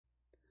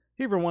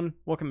Hey everyone,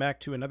 welcome back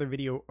to another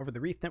video over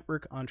the Wreath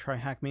network on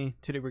TryHackMe.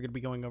 Today we're going to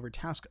be going over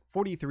task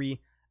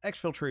 43,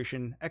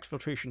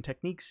 exfiltration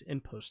techniques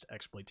in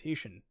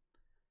post-exploitation.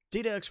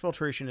 Data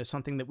exfiltration is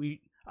something that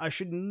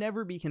should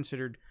never be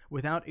considered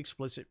without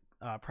explicit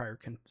prior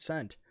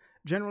consent.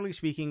 Generally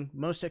speaking,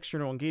 most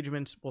external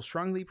engagements will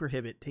strongly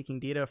prohibit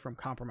taking data from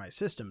compromised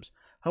systems.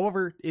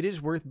 However, it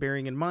is worth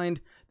bearing in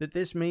mind that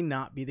this may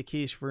not be the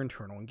case for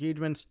internal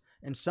engagements,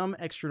 and some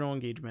external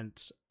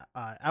engagements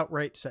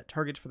outright set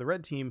targets for the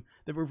red team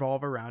that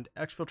revolve around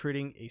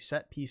exfiltrating a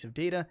set piece of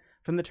data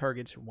from the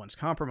targets once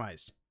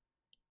compromised.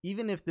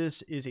 Even if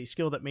this is a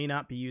skill that may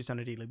not be used on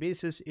a daily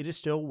basis, it is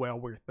still well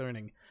worth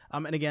learning.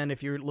 And again,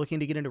 if you're looking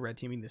to get into red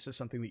teaming, this is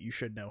something that you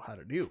should know how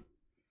to do.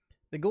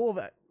 The goal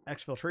of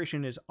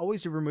exfiltration is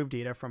always to remove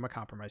data from a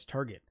compromised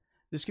target.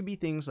 This could be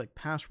things like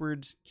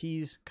passwords,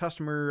 keys,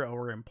 customer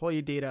or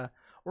employee data,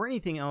 or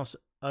anything else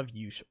of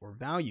use or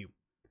value.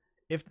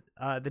 If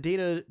the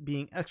data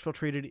being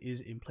exfiltrated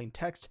is in plain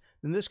text,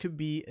 then this could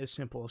be as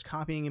simple as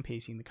copying and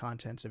pasting the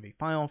contents of a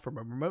file from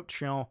a remote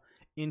shell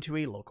into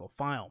a local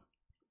file.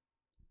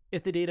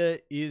 If the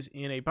data is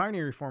in a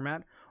binary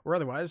format or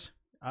otherwise,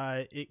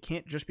 it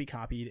can't just be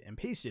copied and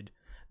pasted.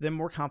 Then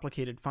more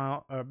complicated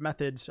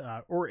methods,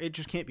 or it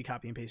just can't be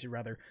copied and pasted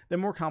rather, then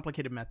more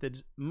complicated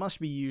methods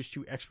must be used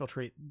to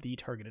exfiltrate the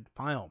targeted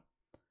file.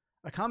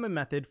 A common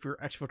method for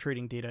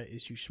exfiltrating data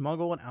is to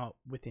smuggle it out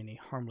within a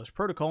harmless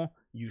protocol,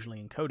 usually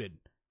encoded.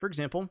 For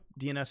example,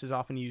 DNS is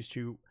often used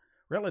to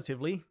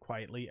relatively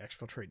quietly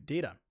exfiltrate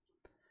data.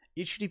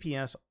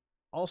 HTTPS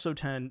also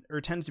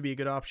tends to be a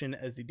good option,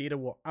 as the data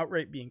will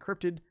outright be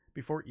encrypted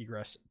before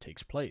egress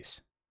takes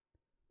place.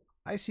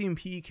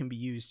 ICMP can be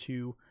used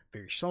to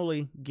very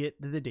slowly get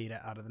the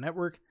data out of the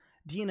network.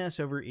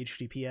 DNS over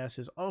HTTPS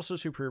is also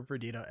superb for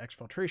data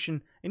exfiltration,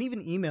 and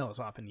even email is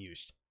often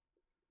used.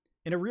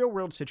 In a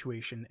real-world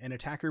situation, an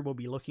attacker will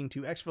be looking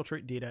to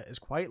exfiltrate data as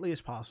quietly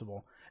as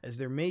possible, as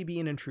there may be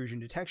an intrusion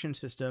detection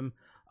system,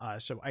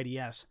 so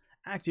IDS,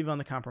 active on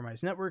the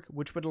compromised network,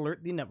 which would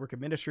alert the network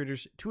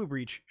administrators to a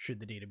breach should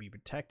the data be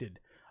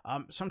detected.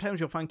 Sometimes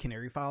you'll find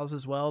canary files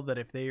as well, that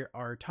if they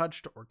are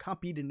touched or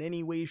copied in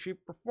any way, shape,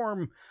 or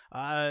form,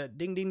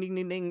 ding, ding, ding,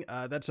 ding, ding,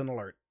 that's an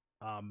alert,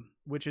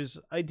 which is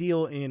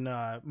ideal in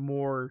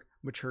more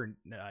mature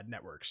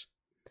networks.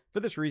 For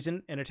this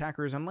reason, an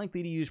attacker is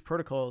unlikely to use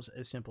protocols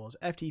as simple as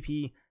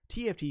FTP,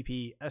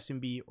 TFTP,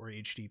 SMB, or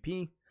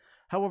HTTP.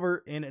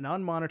 However, in an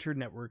unmonitored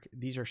network,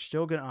 these are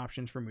still good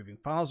options for moving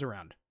files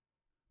around.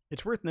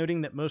 It's worth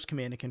noting that most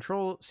command and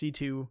control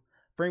C2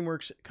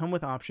 frameworks come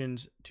with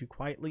options to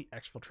quietly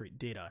exfiltrate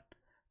data.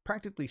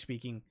 Practically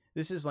speaking,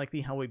 this is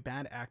likely how a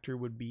bad actor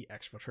would be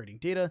exfiltrating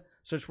data,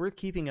 so it's worth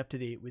keeping up to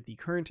date with the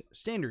current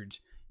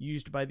standards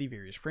used by the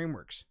various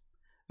frameworks.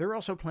 There are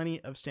also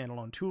plenty of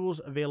standalone tools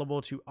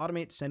available to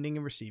automate sending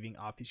and receiving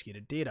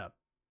obfuscated data.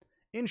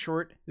 In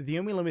short, the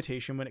only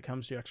limitation when it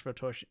comes to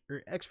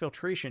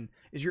exfiltration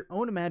is your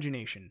own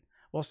imagination.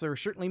 Whilst there are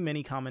certainly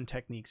many common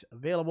techniques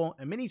available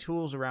and many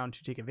tools around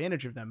to take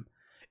advantage of them,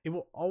 it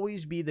will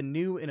always be the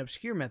new and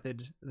obscure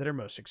methods that are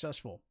most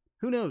successful.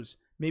 Who knows?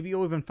 Maybe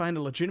you'll even find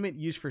a legitimate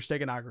use for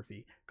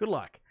steganography. Good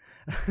luck.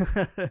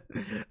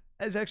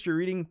 As extra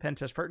reading,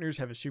 Pentest Partners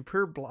have a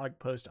superb blog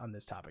post on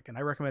this topic, and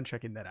I recommend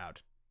checking that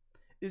out.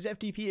 Is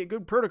FTP a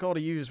good protocol to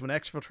use when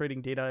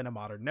exfiltrating data in a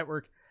modern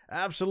network?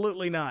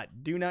 Absolutely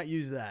not. Do not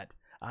use that.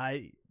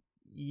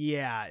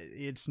 Yeah,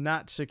 it's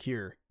not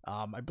secure.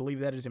 I believe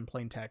that is in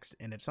plain text,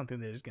 and it's something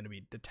that is going to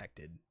be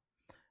detected.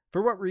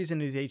 For what reason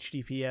is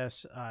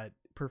HTTPS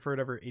preferred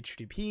over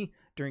HTTP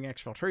during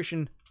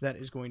exfiltration? That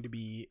is going to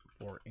be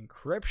for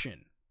encryption.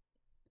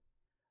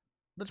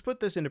 Let's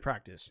put this into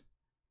practice.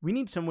 We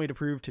need some way to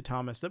prove to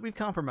Thomas that we've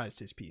compromised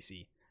his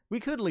PC. We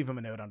could leave him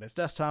a note on his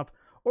desktop,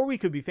 or we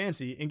could be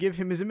fancy and give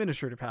him his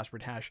administrator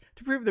password hash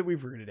to prove that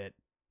we've rooted it.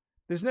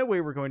 There's no way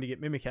we're going to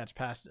get Mimikatz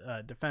past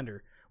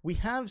Defender. We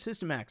have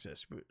system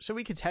access, so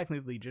we could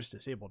technically just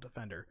disable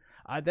Defender.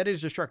 That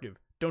is destructive.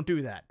 Don't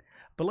do that.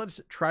 But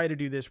let's try to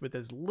do this with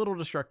as little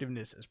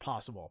destructiveness as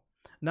possible,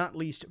 not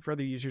least for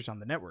other users on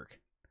the network.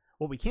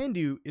 What we can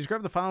do is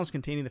grab the files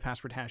containing the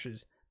password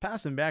hashes,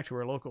 pass them back to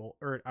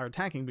our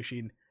attacking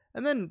machine,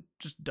 and then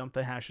just dump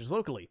the hashes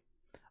locally.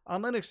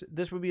 On Linux,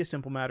 this would be a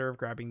simple matter of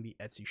grabbing the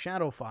etc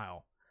shadow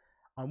file.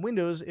 On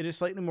Windows, it is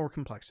slightly more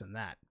complex than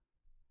that.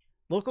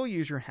 Local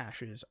user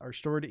hashes are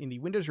stored in the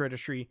Windows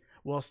registry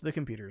whilst the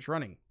computer is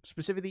running,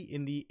 specifically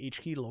in the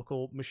hkey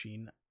local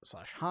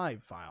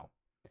machine/hive file.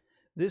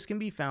 This can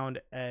be found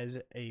as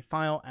a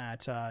file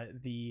at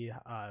the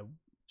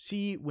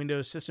C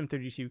Windows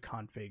System32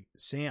 config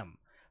SAM.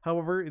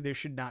 However, this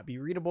should not be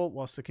readable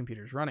whilst the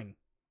computer is running.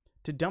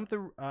 To dump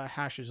the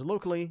hashes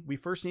locally, we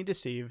first need to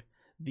save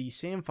the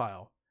SAM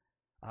file,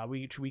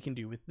 which we can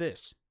do with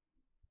this.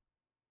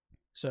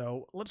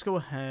 So let's go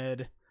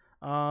ahead.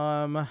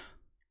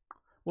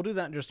 We'll do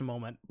that in just a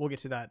moment. We'll get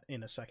to that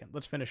in a second.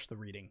 Let's finish the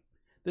reading.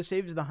 This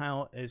saves the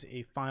file as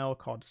a file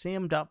called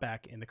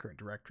sam.back in the current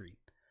directory.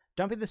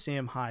 Dumping the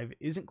SAM hive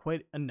isn't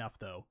quite enough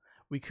though.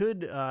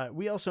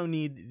 We also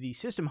need the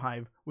system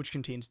hive, which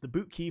contains the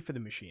boot key for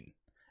the machine.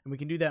 and we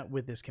can do that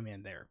with this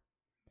command there.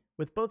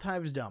 With both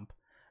hives dumped,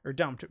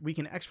 we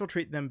can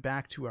exfiltrate them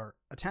back to our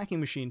attacking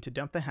machine to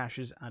dump the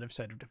hashes out of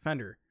sight of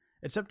defender.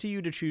 It's up to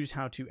you to choose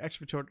how to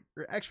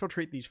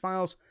exfiltrate these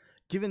files.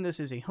 Given this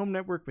is a home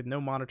network with no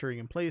monitoring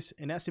in place,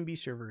 an SMB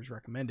server is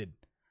recommended.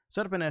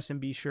 Set up an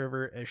SMB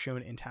server as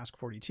shown in task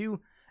 42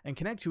 and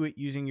connect to it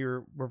using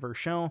your reverse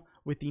shell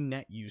with the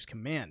netuse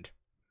command.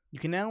 You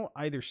can now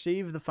either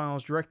save the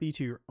files directly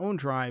to your own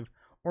drive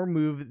or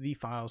move the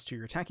files to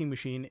your attacking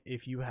machine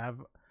if you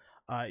have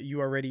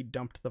you already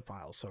dumped the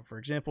files. So for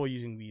example,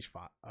 using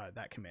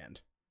that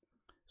command.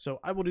 So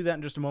I will do that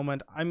in just a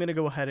moment. I'm going to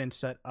go ahead and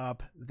set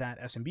up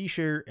that SMB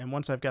share, and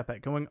once I've got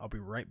that going, I'll be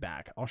right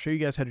back. I'll show you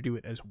guys how to do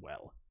it as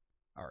well.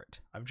 All right,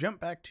 I've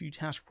jumped back to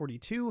task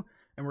 42,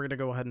 and we're going to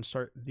go ahead and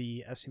start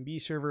the SMB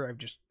server. I've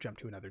just jumped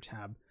to another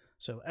tab.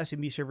 So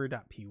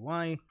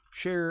smbserver.py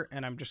share,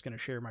 and I'm just going to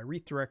share my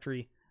Wreath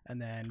directory,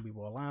 and then we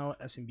will allow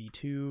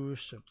SMB2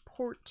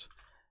 support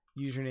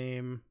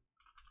username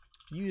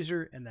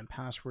user and then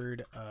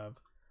password of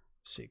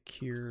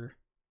secure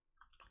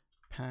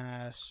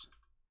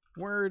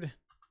password,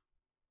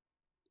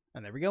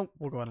 and there we go.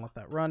 We'll go ahead and let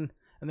that run,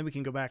 and then we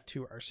can go back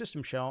to our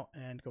system shell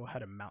and go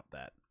ahead and mount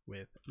that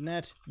with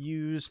net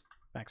use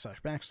 /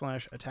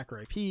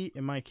 attacker IP.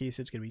 In my case,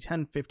 it's going to be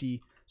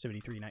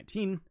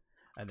 10.50.73.19,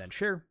 and then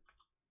share,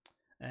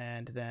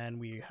 and then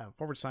we have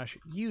 /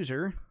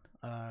 user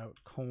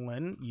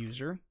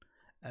 :user,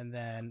 and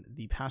then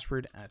the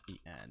password at the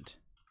end.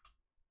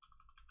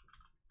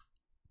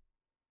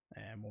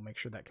 And we'll make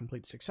sure that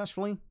completes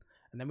successfully.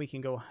 And then we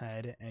can go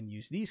ahead and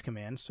use these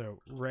commands. So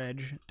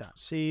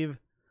reg.save,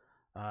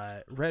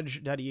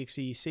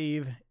 reg.exe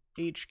save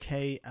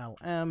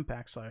hklm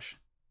 /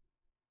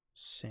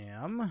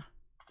 sam.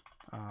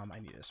 I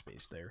need a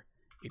space there.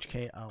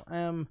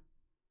 hklm.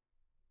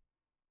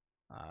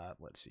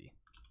 Let's see.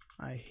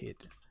 I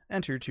hit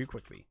enter too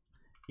quickly.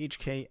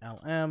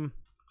 hklm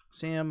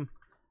sam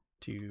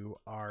to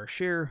our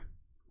share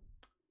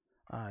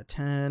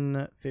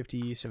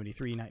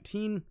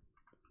 10.50.73.19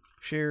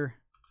 share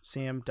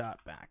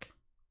sam.back,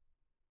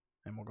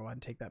 and we'll go ahead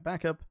and take that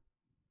back up.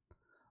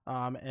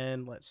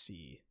 And let's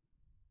see.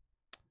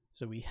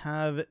 So we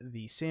have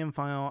the SAM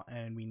file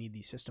and we need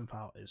the system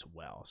file as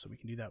well. So we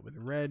can do that with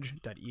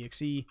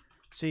reg.exe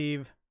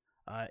save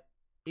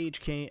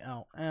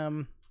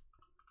hklm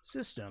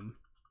system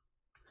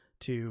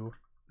to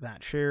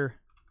that share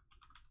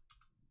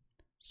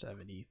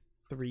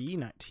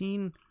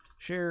 73.19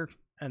 share,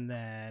 and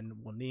then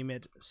we'll name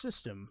it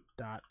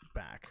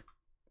system.back.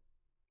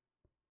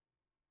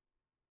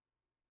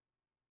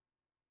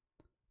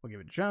 We'll give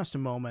it just a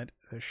moment.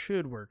 This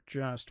should work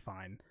just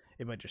fine.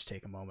 It might just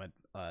take a moment.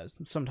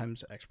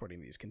 Sometimes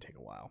exporting these can take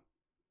a while.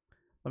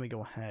 Let me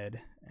go ahead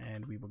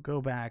and we will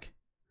go back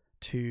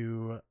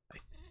to, I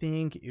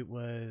think it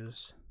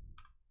was,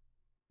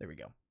 there we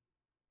go.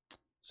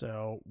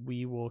 So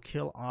we will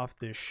kill off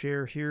this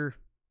share here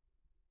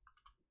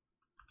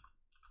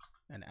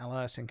and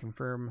ls and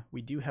confirm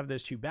we do have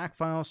those two back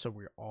files, so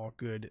we're all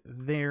good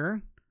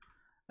there.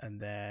 And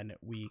then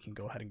we can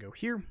go ahead and go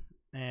here,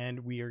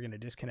 and we are going to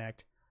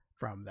disconnect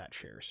from that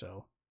share.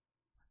 So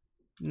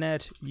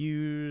net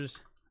use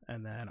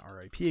and then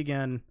RIP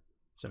again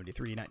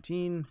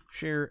 73.19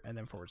 share and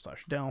then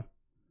 / del,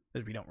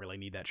 because we don't really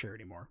need that share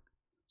anymore.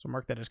 So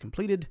mark that as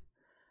completed.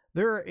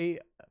 There are a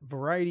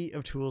variety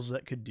of tools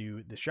that could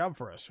do this job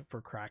for us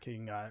for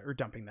cracking or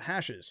dumping the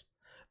hashes.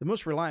 The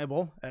most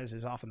reliable, as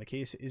is often the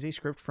case, is a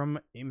script from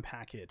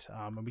Impacket.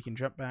 And we can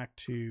jump back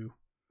to,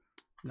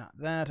 not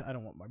that, I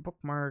don't want my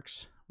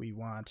bookmarks. We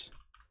want,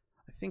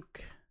 I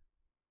think,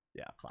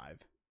 yeah, 5.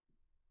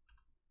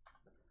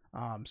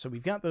 So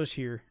we've got those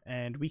here,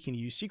 and we can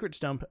use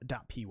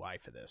secretsdump.py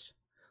for this.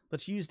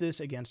 Let's use this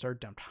against our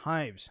dumped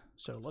hives.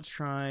 So let's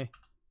try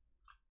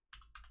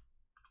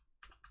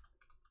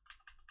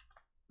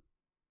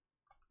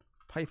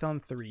Python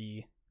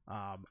 3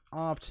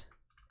 opt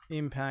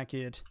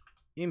impacket.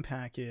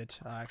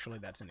 Actually,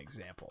 that's in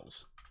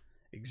examples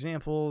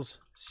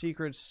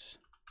secrets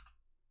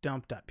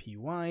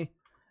dump.py,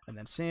 and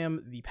then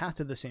sam, the path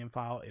to the sam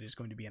file, it is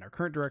going to be in our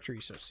current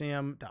directory, so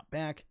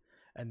sam.back,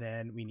 and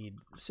then we need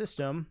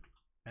system,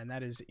 and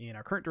that is in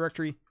our current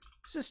directory,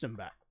 system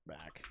back,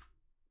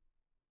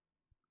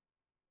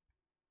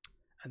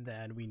 and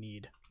then we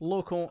need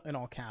local in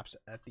all caps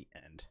at the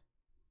end,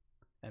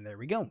 and there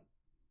we go.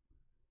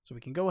 So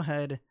we can go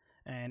ahead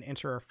and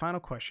answer our final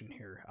question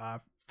here.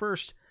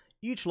 First,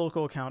 each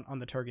local account on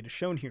the target is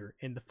shown here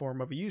in the form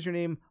of a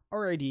username,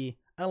 RID,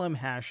 LM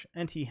hash,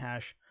 NT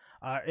hash,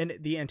 and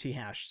the NT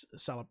hash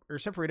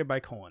separated by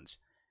colons.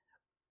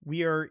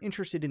 We are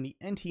interested in the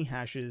NT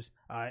hashes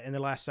in the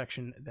last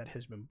section that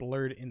has been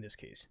blurred in this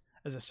case.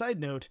 As a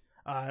side note,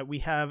 we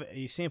have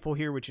a sample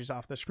here which is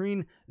off the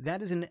screen.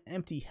 That is an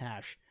empty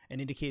hash and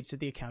indicates that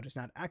the account is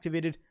not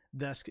activated,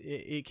 thus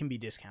it can be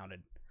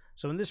discounted.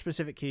 So in this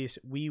specific case,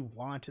 we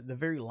want the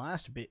very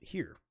last bit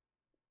here.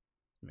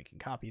 We can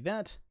copy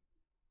that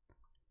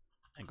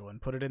and go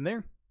and put it in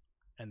there.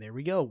 And there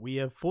we go. We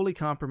have fully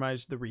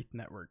compromised the Wreath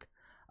network.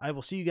 I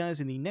will see you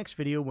guys in the next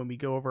video when we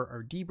go over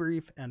our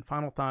debrief and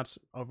final thoughts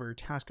over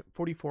task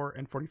 44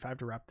 and 45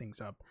 to wrap things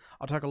up.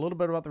 I'll talk a little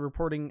bit about the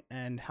reporting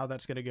and how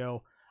that's going to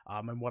go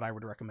and what I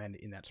would recommend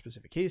in that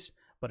specific case.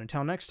 But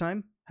until next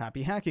time,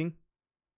 happy hacking!